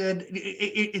invested,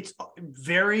 it's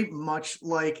very much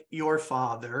like your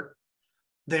father,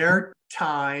 their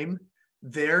time,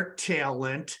 their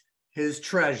talent, his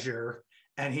treasure,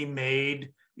 and he made,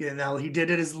 he did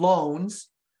it as loans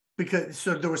because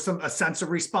so there was a sense of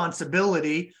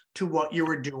responsibility to what you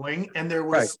were doing, and there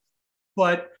was, right.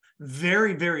 But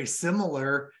very, very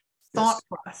similar thought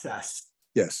process.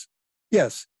 Yes.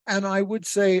 And I would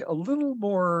say a little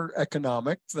more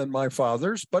economic than my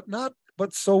father's, but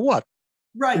so what?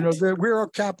 Right. We're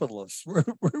capitalists.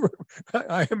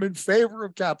 I am in favor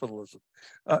of capitalism.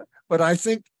 But I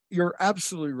think you're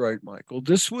absolutely right, Michael.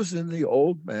 This was in the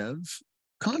old man's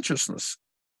consciousness.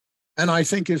 And I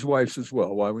think his wife's as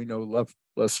well, why we know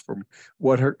less from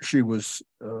what she was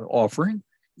offering.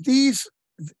 These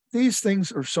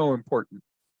things are so important.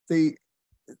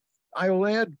 I will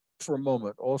add for a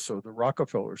moment also the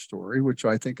Rockefeller story, which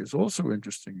I think is also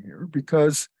interesting here,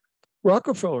 because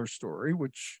Rockefeller's story,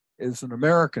 which is an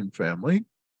American family,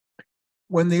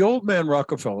 when the old man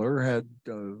Rockefeller had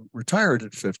retired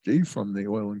at 50 from the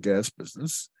oil and gas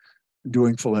business,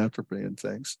 doing philanthropy and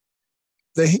things,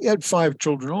 he had 5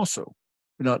 children also,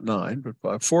 not 9, but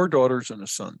 5, 4 daughters and a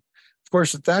son. Of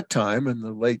course, at that time in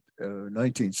the late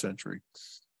 19th century,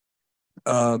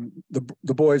 the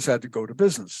boys had to go to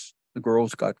business. The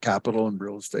girls got capital and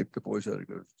real estate. The boys had to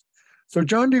go. So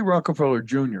John D. Rockefeller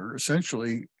Jr.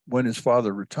 essentially, when his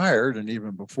father retired, and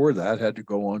even before that, had to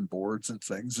go on boards and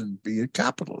things and be a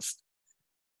capitalist.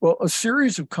 Well, a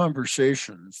series of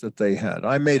conversations that they had,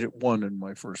 I made it one in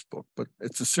my first book, but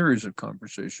it's a series of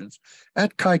conversations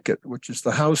at Kykuit, which is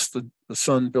the house the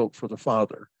son built for the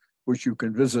father, which you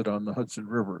can visit on the Hudson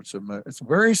River. It's a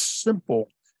very simple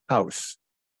house.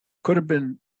 Could have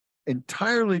been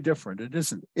entirely different. It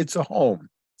isn't. It's a home.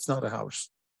 It's not a house.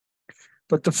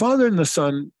 But the father and the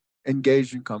son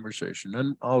engaged in conversation,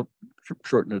 and I'll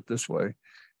shorten it this way.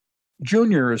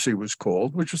 Junior, as he was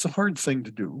called, which was a hard thing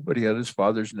to do, but he had his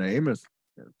father's name. It's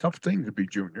a tough thing to be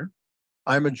junior.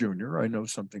 I'm a junior. I know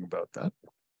something about that.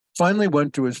 Finally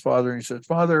went to his father and he said,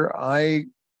 "Father, I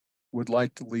would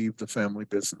like to leave the family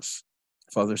business."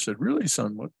 Father said, "Really,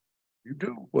 son, what do you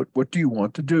do? What do you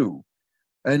want to do?"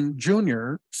 And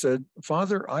Junior said,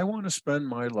 "Father, I want to spend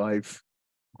my life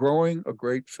growing a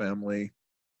great family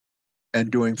and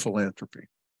doing philanthropy."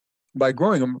 By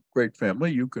growing a great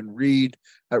family, you can read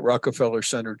at Rockefeller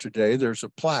Center today, there's a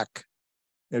plaque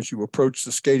as you approach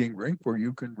the skating rink where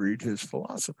you can read his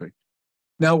philosophy.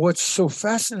 Now, what's so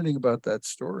fascinating about that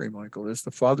story, Michael, is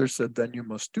the father said, "Then you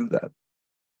must do that."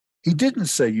 He didn't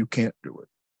say you can't do it.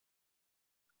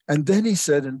 And then he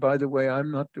said, and by the way,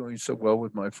 I'm not doing so well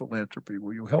with my philanthropy.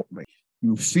 Will you help me?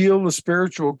 You feel the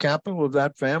spiritual capital of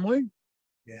that family?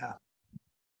 Yeah.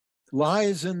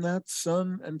 Lies in that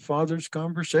son and father's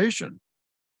conversation.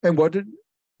 And what did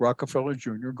Rockefeller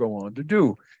Jr. go on to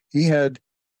do? He had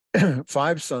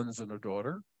 5 sons and a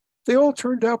daughter. They all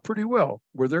turned out pretty well.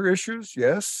 Were there issues?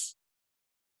 Yes.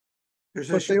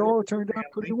 But they all turned out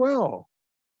pretty well.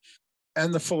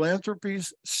 And the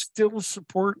philanthropies still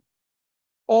support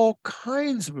all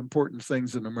kinds of important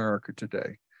things in America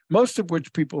today, most of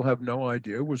which people have no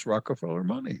idea was Rockefeller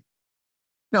money.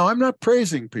 Now, I'm not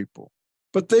praising people,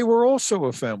 but they were also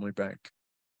a family bank.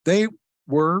 They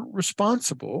were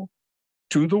responsible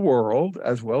to the world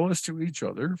as well as to each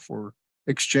other for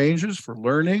exchanges, for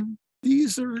learning.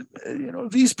 These are,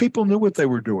 these people knew what they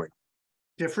were doing.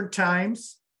 Different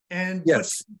times. And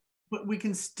yes, but we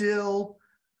can still,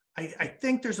 I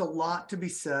think there's a lot to be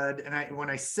said. And when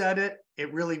I said it,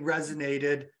 it really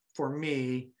resonated for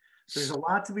me. There's a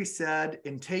lot to be said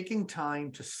in taking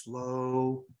time to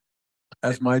slow.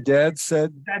 As my dad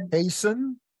said,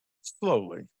 hasten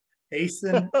slowly.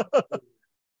 Hasten.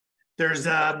 There's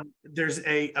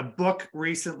a book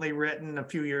recently written a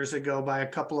few years ago by a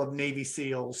couple of Navy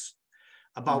SEALs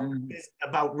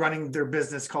about running their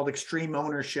business called Extreme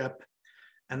Ownership.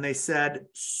 And they said,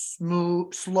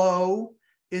 slow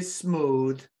is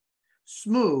smooth,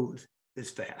 smooth is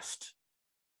fast.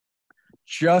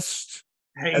 Just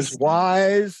as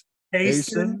wise,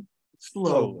 hasten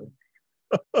slowly.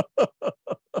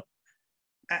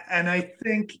 And I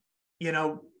think,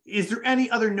 is there any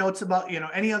other notes about,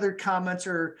 any other comments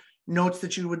or notes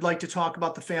that you would like to talk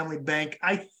about the family bank?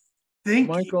 I think,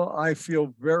 Michael, I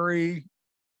feel very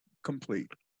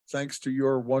complete thanks to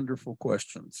your wonderful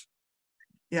questions.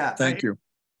 Yeah. Thank you.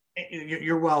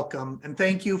 You're welcome. And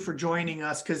thank you for joining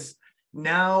us, because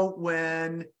now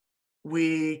when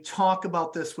we talk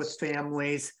about this with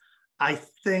families, I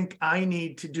think I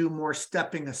need to do more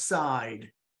stepping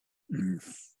aside and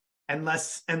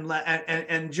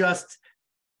just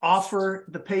offer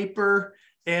the paper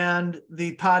and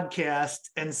the podcast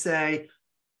and say,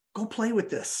 go play with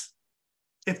this.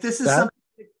 If this is something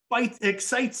that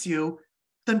excites you,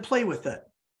 then play with it.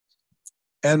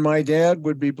 And my dad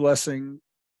would be blessing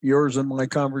yours and my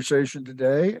conversation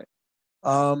today.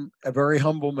 A very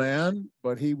humble man,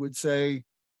 but he would say,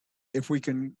 if we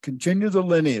can continue the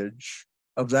lineage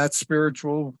of that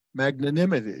spiritual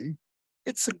magnanimity,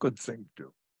 it's a good thing to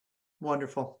do.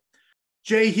 Wonderful.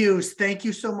 Jay Hughes, thank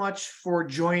you so much for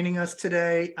joining us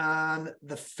today on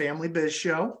the Family Biz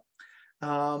Show.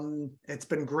 It's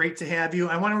been great to have you.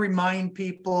 I want to remind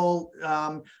people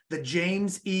the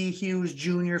James E. Hughes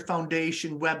Jr.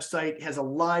 Foundation website has a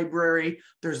library.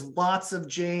 There's lots of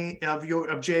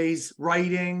Jay's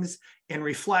writings and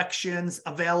reflections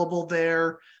available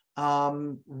there.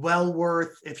 Well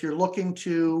worth, if you're looking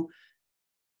to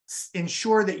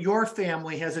ensure that your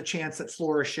family has a chance at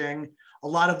flourishing, a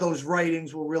lot of those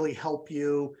writings will really help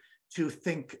you to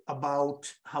think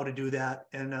about how to do that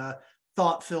in a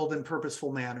thought-filled and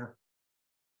purposeful manner.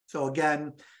 So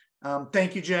again,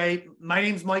 thank you, Jay. My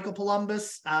name's Michael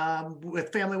Columbus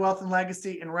with Family Wealth and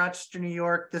Legacy in Rochester, New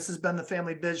York. This has been the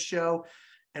Family Biz Show,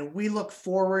 and we look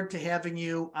forward to having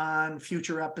you on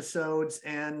future episodes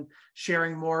and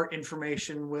sharing more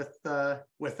information with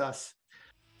us.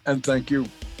 And thank you.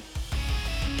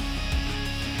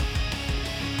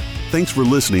 Thanks for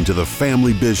listening to the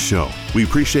Family Biz Show. We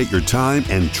appreciate your time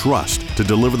and trust to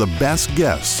deliver the best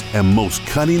guests and most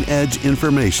cutting-edge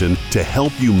information to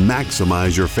help you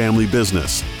maximize your family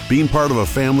business. Being part of a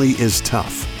family is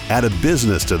tough. Add a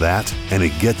business to that, and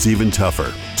it gets even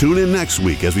tougher. Tune in next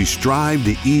week as we strive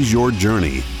to ease your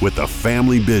journey with the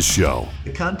Family Biz Show.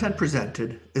 The content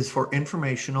presented is for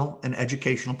informational and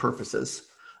educational purposes.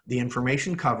 The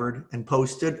information covered and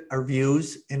posted are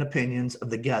views and opinions of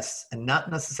the guests and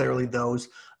not necessarily those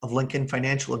of Lincoln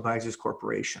Financial Advisors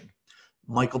Corporation.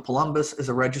 Michael Columbus is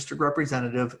a registered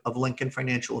representative of Lincoln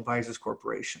Financial Advisors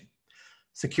Corporation.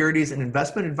 Securities and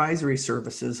investment advisory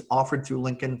services offered through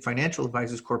Lincoln Financial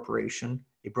Advisors Corporation,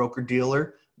 a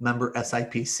broker-dealer, member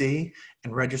SIPC,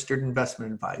 and registered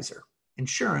investment advisor.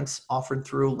 Insurance offered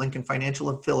through Lincoln Financial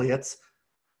affiliates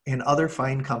and other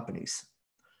fine companies.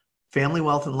 Family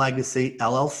Wealth and Legacy,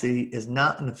 LLC, is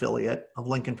not an affiliate of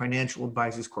Lincoln Financial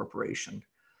Advisors Corporation.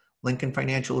 Lincoln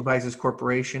Financial Advisors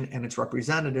Corporation and its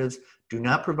representatives do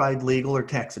not provide legal or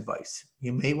tax advice.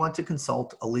 You may want to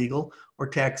consult a legal or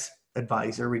tax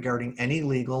advisor regarding any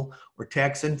legal or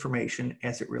tax information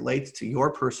as it relates to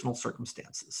your personal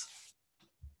circumstances.